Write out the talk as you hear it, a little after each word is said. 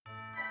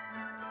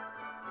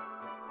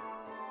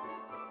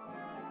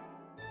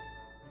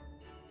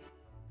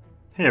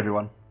Hey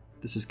everyone,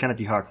 this is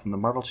Kennedy Hawk from the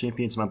Marvel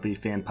Champions Monthly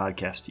fan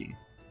podcast team.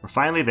 We're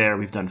finally there.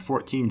 We've done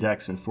 14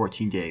 decks in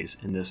 14 days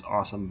in this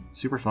awesome,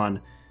 super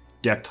fun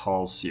Decked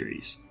Hauls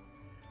series.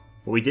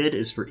 What we did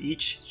is for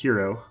each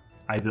hero,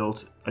 I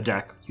built a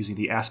deck using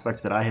the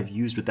aspects that I have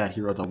used with that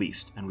hero the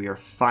least, and we are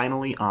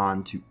finally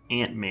on to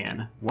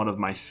Ant-Man, one of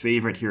my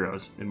favorite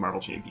heroes in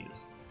Marvel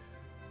Champions.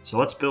 So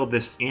let's build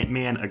this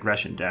Ant-Man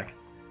aggression deck,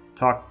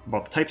 talk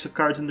about the types of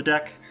cards in the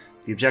deck,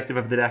 the objective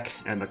of the deck,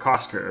 and the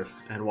cost curve,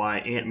 and why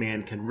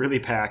Ant-Man can really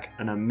pack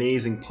an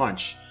amazing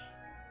punch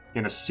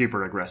in a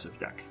super aggressive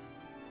deck.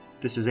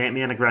 This is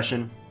Ant-Man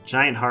Aggression,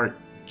 Giant Heart,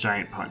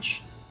 Giant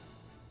Punch.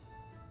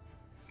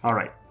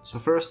 Alright, so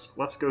first,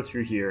 let's go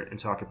through here and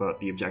talk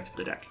about the objective of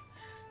the deck.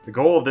 The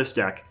goal of this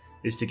deck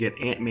is to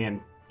get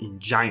Ant-Man in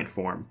giant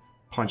form,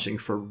 punching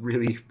for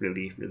really,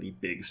 really, really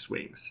big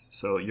swings.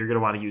 So you're going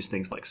to want to use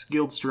things like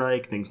Skilled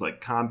Strike, things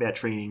like Combat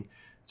Training,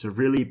 to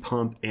really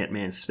pump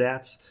Ant-Man's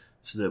stats,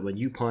 so that when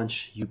you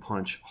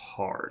punch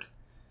hard.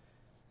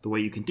 The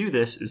way you can do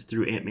this is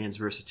through Ant-Man's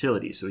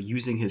versatility. So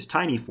using his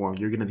tiny form,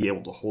 you're going to be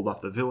able to hold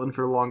off the villain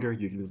for longer.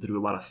 You're going to be able to do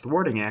a lot of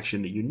thwarting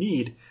action that you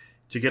need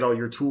to get all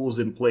your tools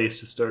in place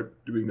to start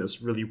doing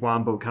this really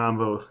wombo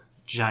combo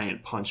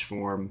giant punch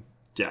form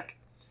deck.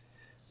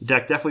 The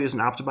deck definitely isn't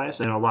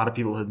optimized. I know a lot of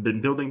people have been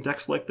building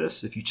decks like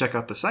this. If you check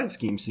out the side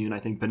scheme soon, I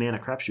think Banana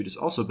Crapshoot is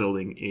also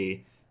building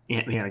a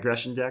Ant-Man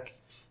aggression deck.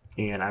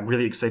 And I'm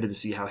really excited to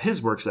see how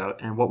his works out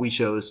and what we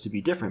chose to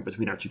be different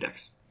between our two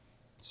decks.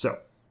 So,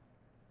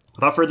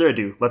 without further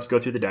ado, let's go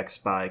through the decks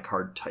by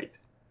card type.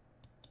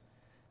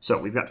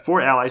 So, we've got 4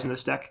 allies in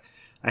this deck.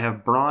 I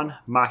have Brawn,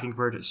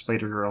 Mockingbird,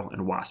 Spider-Girl,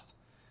 and Wasp.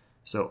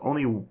 So,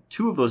 only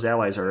 2 of those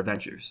allies are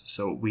Avengers.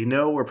 So, we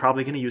know we're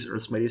probably going to use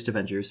Earth's Mightiest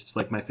Avengers. It's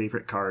like my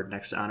favorite card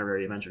next to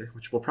Honorary Avenger,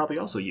 which we'll probably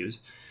also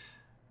use,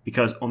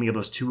 because only of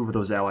those 2 of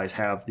those allies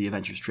have the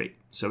Avengers trait.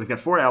 So, we've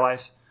got 4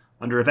 allies.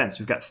 Under events,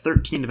 we've got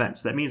 13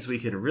 events. That means we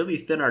can really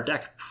thin our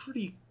deck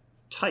pretty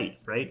tight,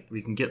 right?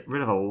 We can get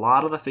rid of a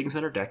lot of the things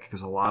in our deck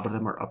because a lot of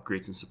them are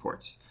upgrades and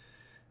supports.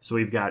 So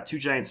we've got 2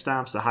 Giant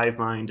Stomps, a Hive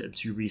Mind, and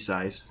 2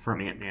 Resize from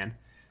Ant-Man.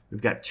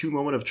 We've got 2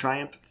 Moment of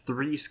Triumph,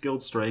 3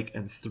 Skilled Strike,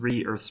 and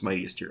 3 Earth's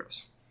Mightiest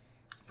Heroes.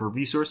 For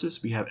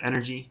resources, we have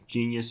Energy,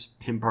 Genius,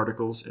 Pim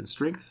Particles, and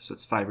Strength, so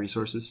that's 5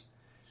 resources.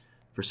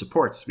 For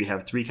supports, we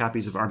have 3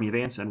 copies of Army of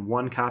Ants and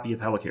 1 copy of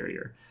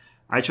Helicarrier.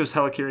 I chose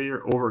Helicarrier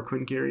over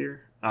Quincarrier,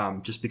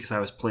 just because I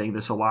was playing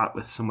this a lot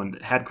with someone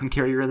that had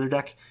Quincarrier in their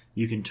deck.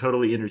 You can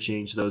totally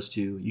interchange those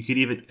 2. You could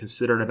even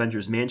consider an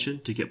Avengers Mansion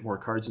to get more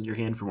cards in your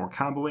hand for more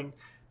comboing,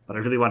 but I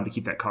really wanted to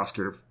keep that cost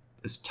curve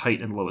as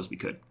tight and low as we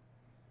could.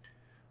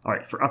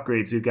 Alright, for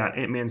upgrades, we've got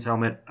Ant-Man's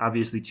Helmet,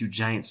 obviously 2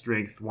 Giant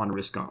Strength, 1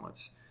 Risk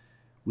Gauntlets.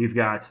 We've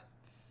got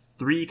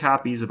 3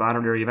 copies of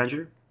Honorary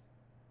Avenger,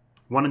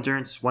 1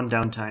 Endurance, 1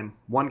 Downtime,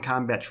 1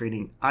 Combat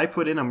Training. I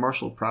put in a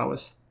Martial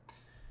Prowess.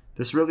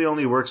 This really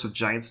only works with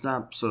Giant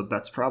Stomp, so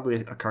that's probably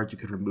a card you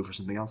could remove for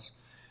something else.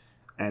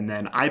 And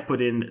then I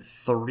put in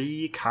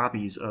 3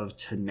 copies of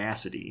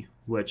Tenacity,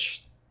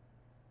 which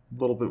a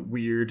little bit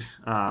weird,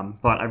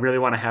 but I really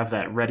want to have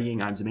that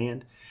readying on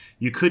demand.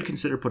 You could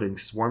consider putting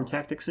Swarm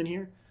Tactics in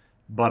here,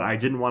 but I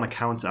didn't want to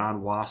count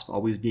on Wasp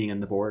always being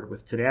on the board.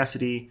 With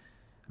Tenacity,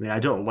 I mean, I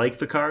don't like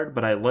the card,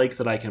 but I like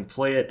that I can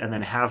play it and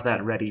then have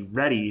that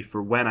ready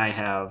for when I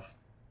have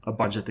a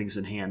bunch of things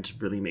in hand to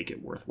really make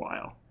it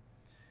worthwhile.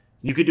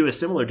 You could do a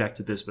similar deck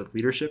to this with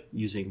Leadership,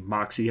 using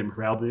Moxie and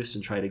Morale Boost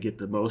and try to get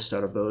the most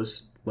out of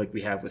those, like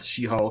we have with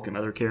She-Hulk and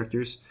other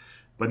characters.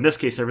 But in this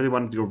case, I really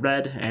wanted to go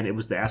red, and it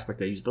was the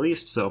aspect I used the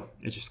least, so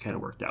it just kind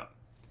of worked out.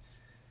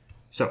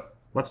 So,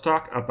 let's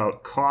talk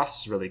about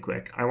costs really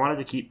quick. I wanted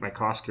to keep my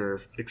cost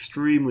curve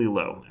extremely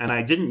low, and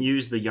I didn't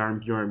use the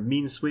Yarnbjorn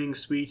Mean Swing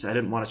suite. I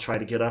didn't want to try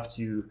to get up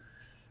to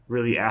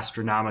really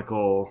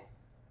astronomical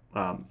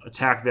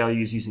attack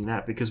values using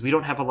that, because we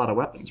don't have a lot of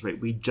weapons,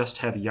 right? We just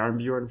have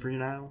Yarnbjorn for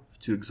now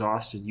to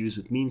exhaust and use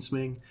with Mean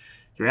Swing.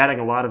 You're adding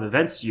a lot of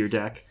events to your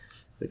deck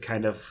that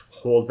kind of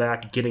hold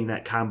back getting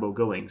that combo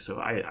going. So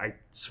I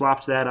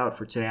swapped that out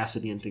for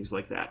Tenacity and things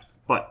like that.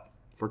 But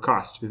for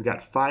cost, we've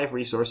got 5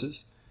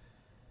 resources,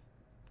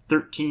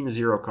 13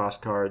 0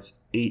 cost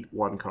cards, 8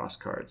 1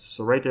 cost cards.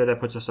 So right there, that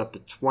puts us up to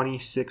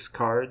 26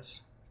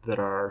 cards that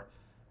are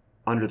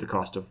under the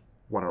cost of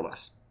 1 or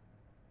less.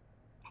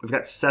 We've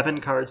got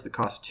 7 cards that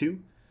cost 2,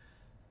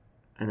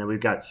 and then we've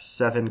got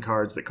 7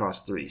 cards that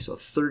cost 3. So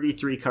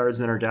 33 cards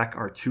in our deck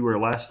are 2 or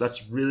less.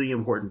 That's really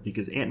important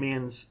because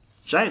Ant-Man's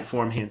giant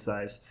form hand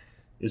size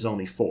is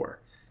only 4.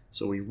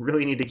 So we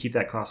really need to keep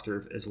that cost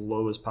curve as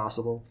low as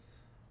possible.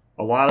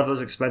 A lot of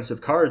those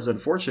expensive cards,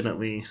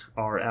 unfortunately,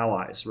 are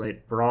allies,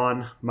 right?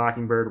 Brawn,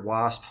 Mockingbird,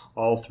 Wasp,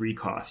 all 3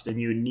 cost.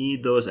 And you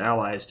need those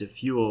allies to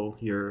fuel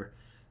your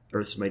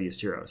Earth's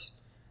Mightiest Heroes.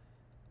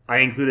 I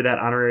included that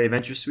Honorary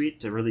Adventure Suite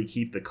to really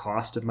keep the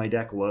cost of my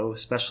deck low,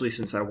 especially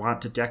since I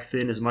want to deck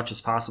thin as much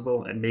as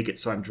possible and make it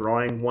so I'm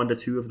drawing 1 to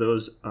 2 of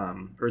those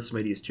Earth's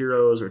Mightiest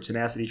Heroes or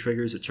Tenacity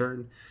triggers a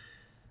turn.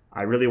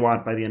 I really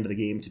want, by the end of the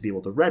game, to be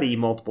able to ready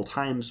multiple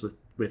times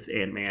with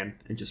Ant-Man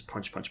and just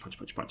punch.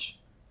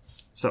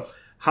 So,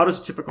 how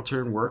does a typical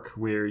turn work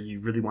where you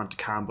really want to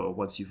combo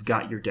once you've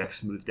got your deck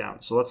smoothed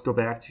down? So let's go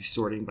back to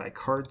sorting by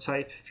card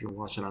type. If you're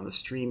watching on the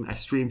stream, I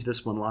streamed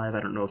this one live. I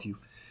don't know if you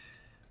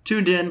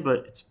tuned in,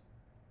 but it's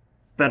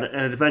been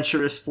an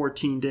adventurous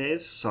 14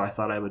 days, so I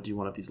thought I would do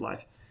one of these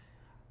live.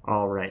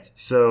 All right,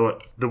 so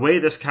the way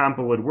this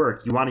combo would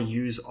work, you want to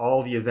use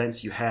all the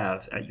events you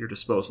have at your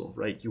disposal,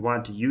 right? You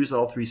want to use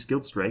all 3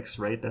 skilled strikes,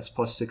 right? That's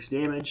plus 6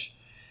 damage.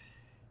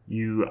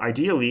 You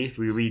ideally, if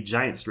we read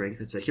Giant Strength,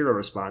 it's a hero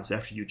response.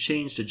 After you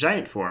change to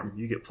Giant Form,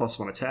 you get plus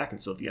 1 attack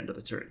until the end of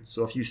the turn.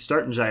 So if you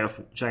start in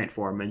Giant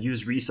Form and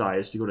use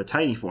Resize to go to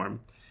Tiny Form,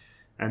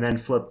 and then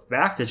flip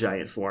back to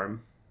Giant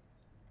Form,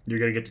 you're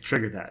going to get to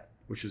trigger that,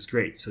 which is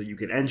great. So you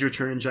can end your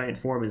turn in Giant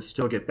Form and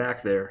still get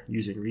back there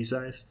using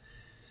Resize.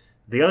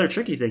 The other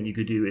tricky thing you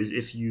could do is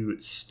if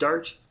you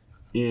start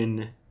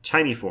in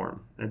Tiny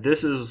Form, and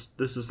this is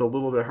a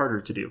little bit harder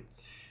to do,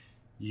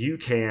 you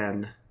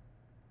can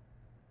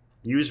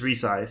use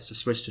Resize to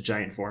switch to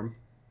Giant Form,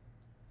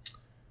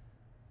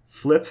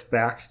 flip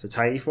back to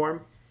Tiny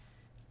Form,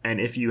 and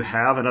if you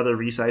have another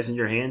Resize in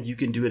your hand, you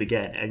can do it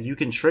again. And you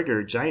can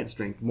trigger Giant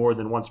Strength more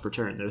than once per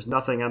turn. There's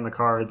nothing on the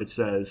card that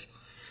says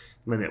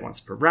limit once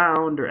per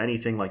round or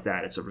anything like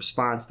that. It's a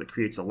response that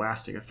creates a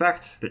lasting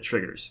effect that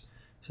triggers.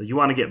 So you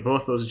want to get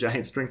both those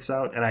Giant Strengths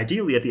out, and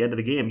ideally at the end of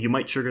the game, you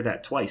might trigger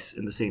that twice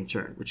in the same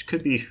turn, which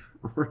could be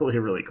really,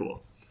 really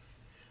cool.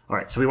 All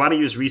right, so we want to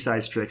use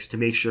Resize tricks to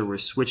make sure we're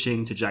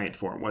switching to Giant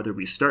Form. Whether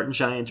we start in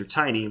Giant or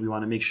Tiny, we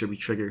want to make sure we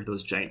trigger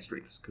those Giant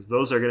Strengths, because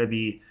those are going to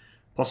be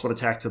plus 1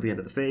 attack till the end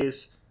of the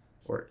phase.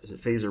 Or is it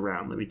phase or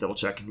round? Let me double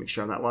check and make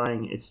sure I'm not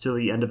lying. It's till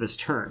the end of his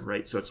turn,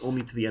 right? So it's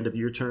only to the end of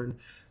your turn.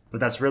 But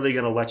that's really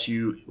going to let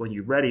you, when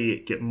you're ready,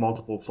 get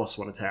multiple plus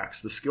 1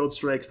 attacks. The skilled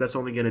strikes, that's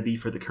only going to be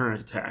for the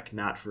current attack,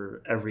 not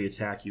for every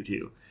attack you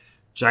do.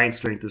 Giant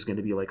Strength is going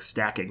to be like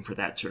stacking for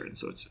that turn,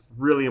 so it's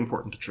really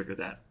important to trigger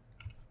that.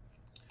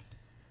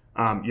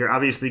 You're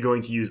obviously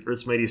going to use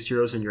Earth's Mightiest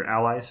Heroes and your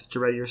allies to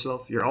ready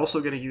yourself. You're also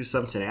going to use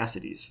some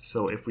tenacities.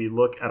 So if we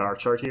look at our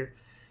chart here,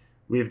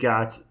 we've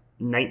got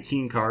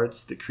 19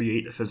 cards that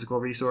create a physical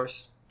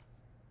resource.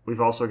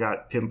 We've also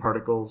got Pim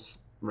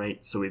Particles,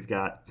 right? So we've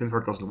got Pim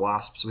Particles and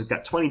Wasps. So we've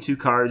got 22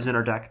 cards in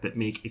our deck that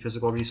make a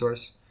physical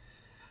resource.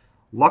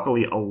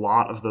 Luckily, a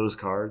lot of those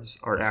cards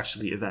are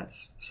actually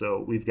events.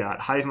 So we've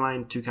got Hive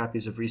Mind, 2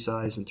 copies of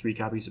Resize, and 3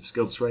 copies of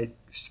Skilled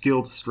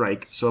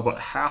Strike. So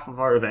about half of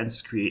our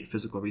events create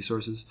physical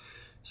resources.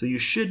 So you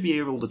should be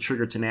able to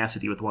trigger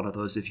Tenacity with one of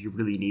those if you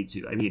really need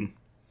to. I mean,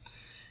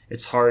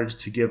 it's hard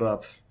to give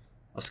up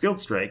a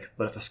Skilled Strike,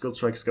 but if a Skilled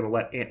Strike is going to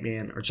let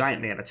Ant-Man or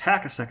Giant Man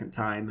attack a second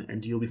time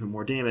and deal even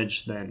more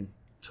damage, then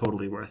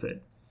totally worth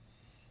it.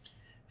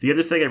 The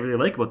other thing I really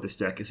like about this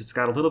deck is it's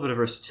got a little bit of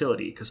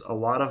versatility, because a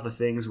lot of the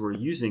things we're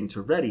using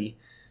to ready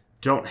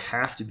don't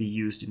have to be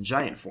used in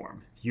Giant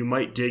Form. You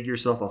might dig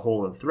yourself a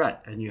hole in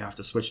Threat, and you have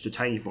to switch to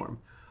Tiny Form.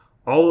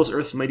 All those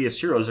Earth's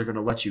Mightiest Heroes are going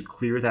to let you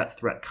clear that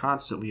threat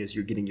constantly as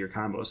you're getting your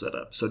combo set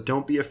up. So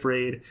don't be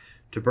afraid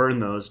to burn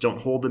those.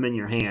 Don't hold them in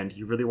your hand.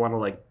 You really want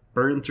to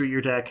burn through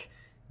your deck,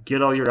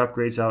 get all your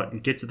upgrades out,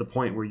 and get to the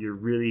point where you're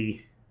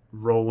really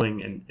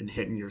rolling and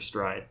hitting your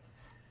stride.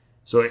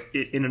 So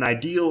in an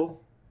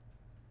ideal,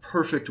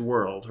 perfect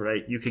world,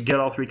 right, you could get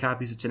all 3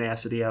 copies of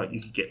Tenacity out.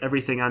 You could get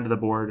everything onto the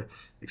board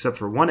except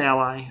for 1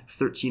 ally,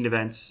 13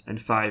 events,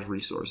 and 5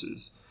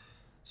 resources.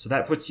 So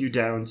that puts you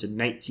down to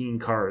 19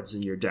 cards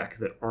in your deck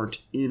that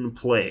aren't in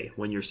play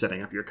when you're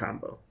setting up your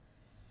combo.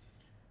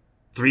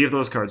 3 of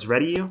those cards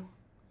ready you.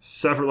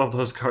 Several of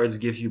those cards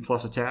give you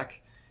plus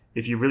attack.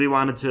 If you really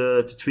wanted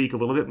to tweak a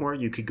little bit more,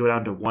 you could go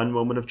down to 1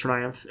 Moment of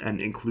Triumph and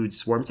include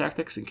Swarm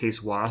Tactics in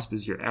case Wasp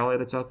is your ally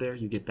that's out there.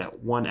 You get that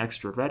 1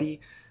 extra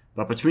ready.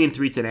 But between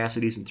 3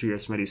 Tenacities and 3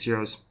 Earth's Mightiest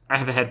Heroes, I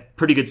have had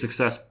pretty good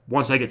success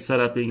once I get set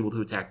up being able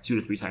to attack 2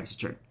 to 3 times a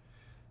turn.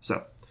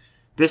 So,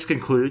 this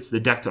concludes the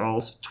Deck to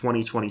Alls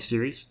 2020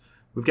 series.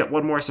 We've got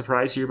one more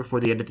surprise here before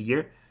the end of the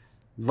year.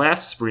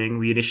 Last spring,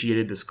 we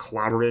initiated this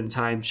Clobber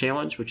Time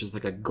Challenge, which is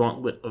like a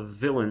gauntlet of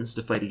villains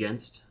to fight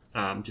against,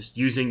 just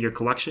using your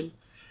collection.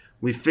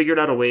 We figured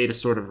out a way to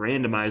sort of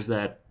randomize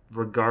that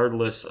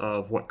regardless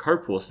of what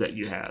card pool set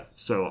you have.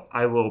 So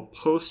I will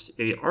post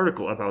an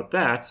article about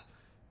that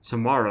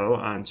tomorrow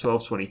on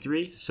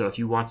 12/23. So if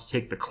you want to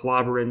take the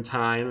Clobber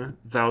Time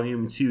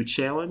Volume 2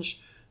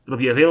 Challenge, it'll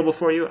be available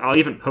for you. I'll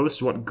even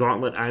post what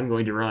gauntlet I'm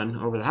going to run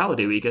over the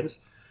holiday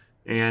weekends,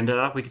 and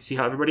we can see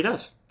how everybody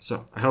does.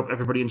 So I hope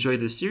everybody enjoyed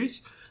this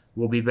series.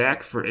 We'll be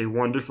back for a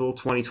wonderful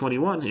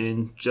 2021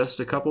 in just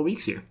a couple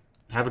weeks here.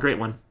 Have a great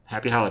one.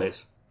 Happy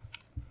holidays.